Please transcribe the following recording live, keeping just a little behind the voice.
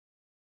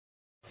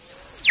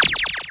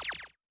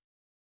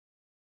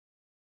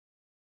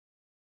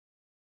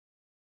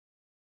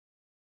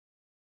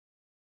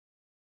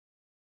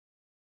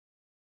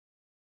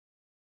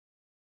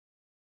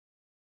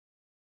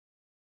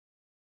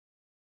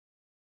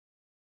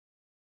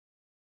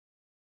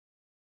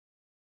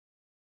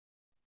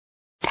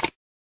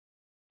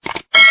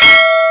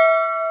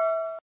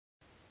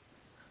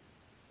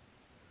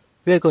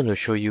We are going to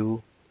show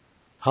you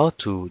how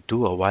to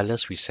do a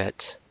wireless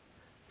reset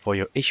for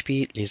your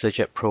HP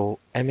LaserJet Pro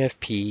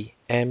MFP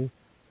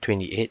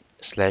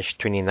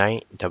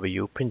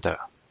M28/29w printer.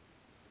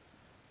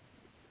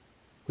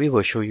 We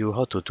will show you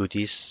how to do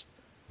this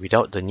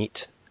without the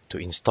need to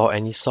install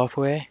any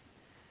software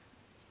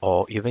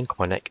or even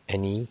connect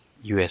any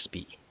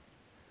USB.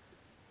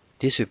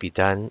 This will be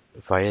done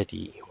via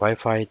the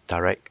Wi-Fi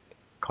Direct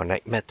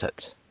Connect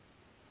method.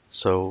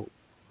 So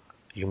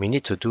you may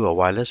need to do a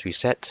wireless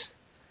reset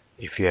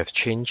if you have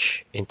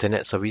changed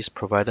internet service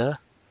provider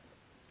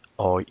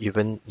or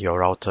even your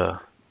router,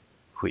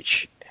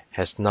 which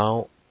has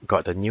now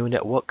got a new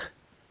network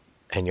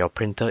and your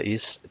printer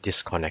is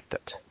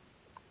disconnected.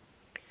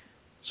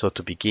 So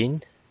to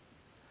begin,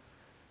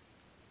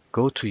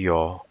 go to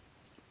your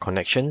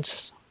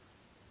connections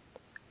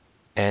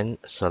and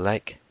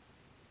select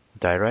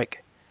Direct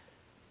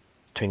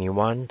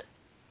 21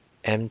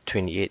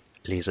 M28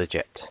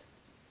 LaserJet.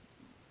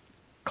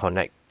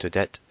 Connect to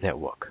that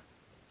network.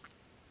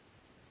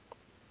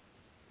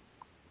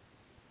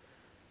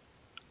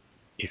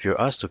 If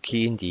you're asked to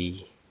key in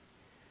the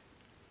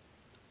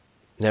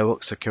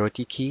network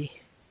security key,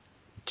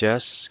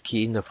 just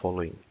key in the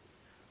following: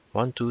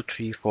 1, 2,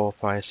 3, 4,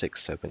 5,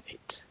 6, 7,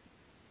 8.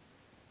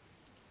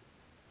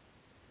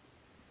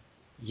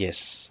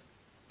 Yes,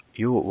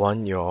 you would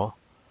want your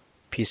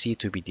PC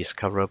to be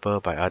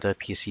discoverable by other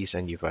PCs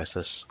and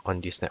devices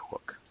on this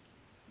network.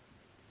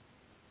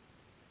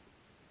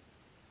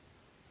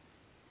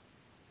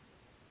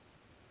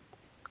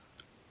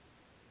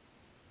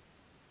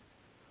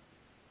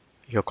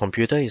 Your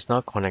computer is now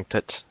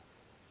connected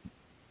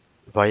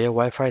via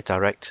Wi-Fi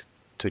Direct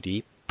to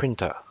the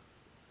printer.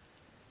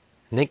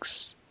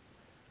 Next,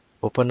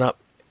 open up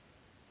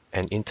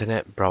an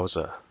internet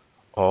browser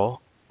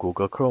or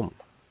Google Chrome.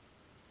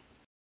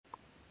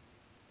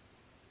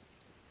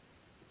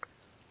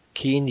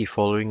 Key in the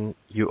following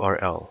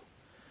URL: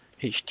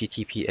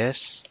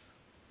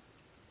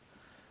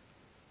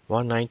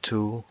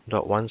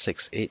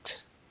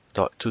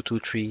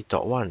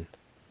 https://192.168.223.1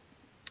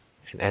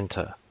 and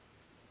enter.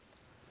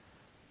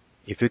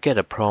 If you get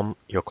a prompt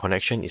your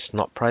connection is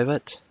not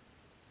private,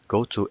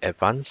 go to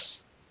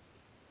Advanced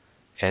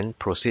and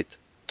proceed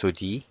to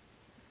the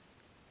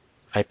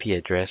IP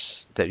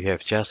address that you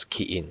have just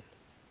keyed in.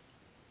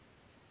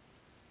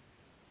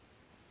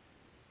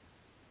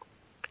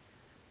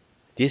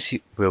 This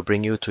will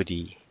bring you to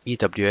the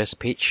EWS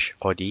page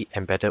or the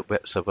embedded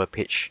web server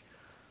page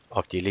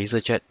of the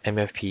LaserJet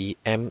MFP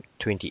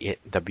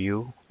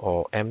M28w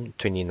or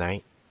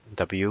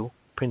M29w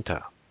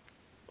printer.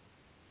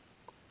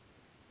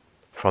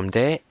 From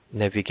there,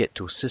 navigate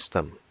to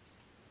System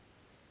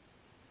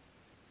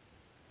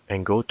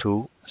and go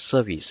to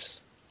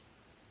Service.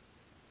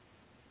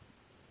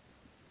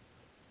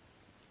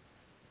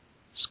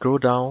 Scroll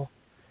down,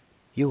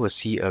 you will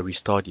see a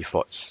Restore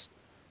Defaults,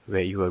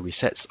 where you will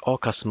reset all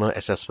customer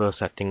accessible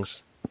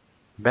settings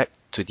back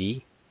to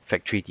the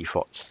factory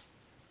defaults.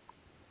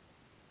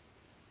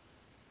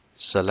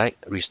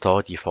 Select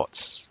Restore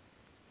Defaults.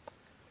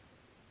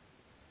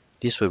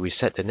 This will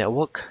reset the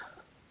network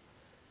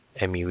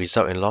and may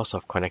result in loss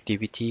of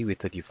connectivity with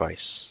the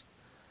device.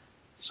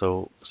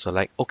 So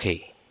select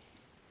OK.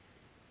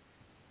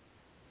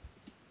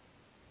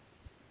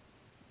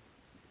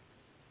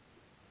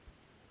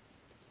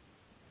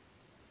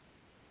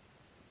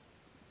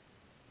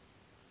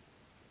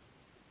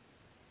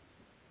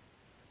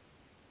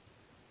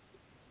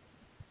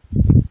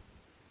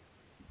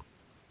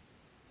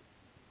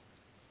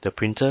 The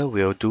printer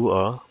will do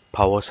a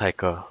power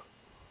cycle.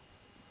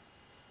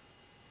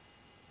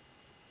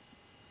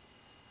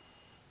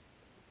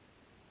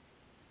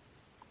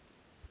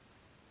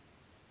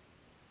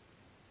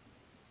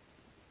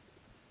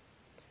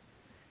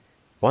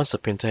 Once the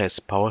printer has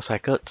power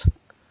cycled,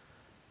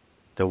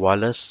 the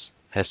wireless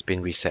has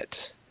been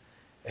reset.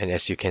 And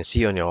as you can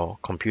see on your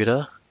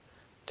computer,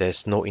 there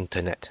is no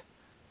internet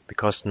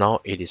because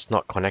now it is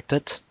not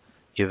connected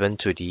even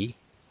to the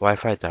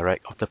Wi-Fi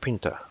Direct of the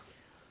printer.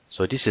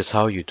 So this is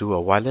how you do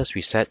a wireless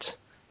reset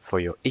for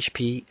your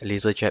HP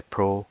LaserJet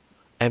Pro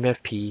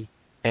MFP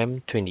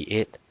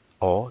M28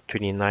 or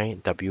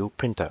 29w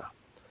printer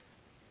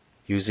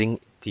using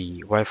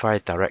the Wi-Fi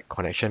Direct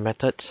Connection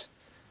method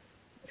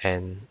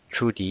and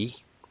through the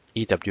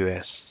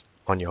EWS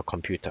on your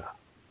computer.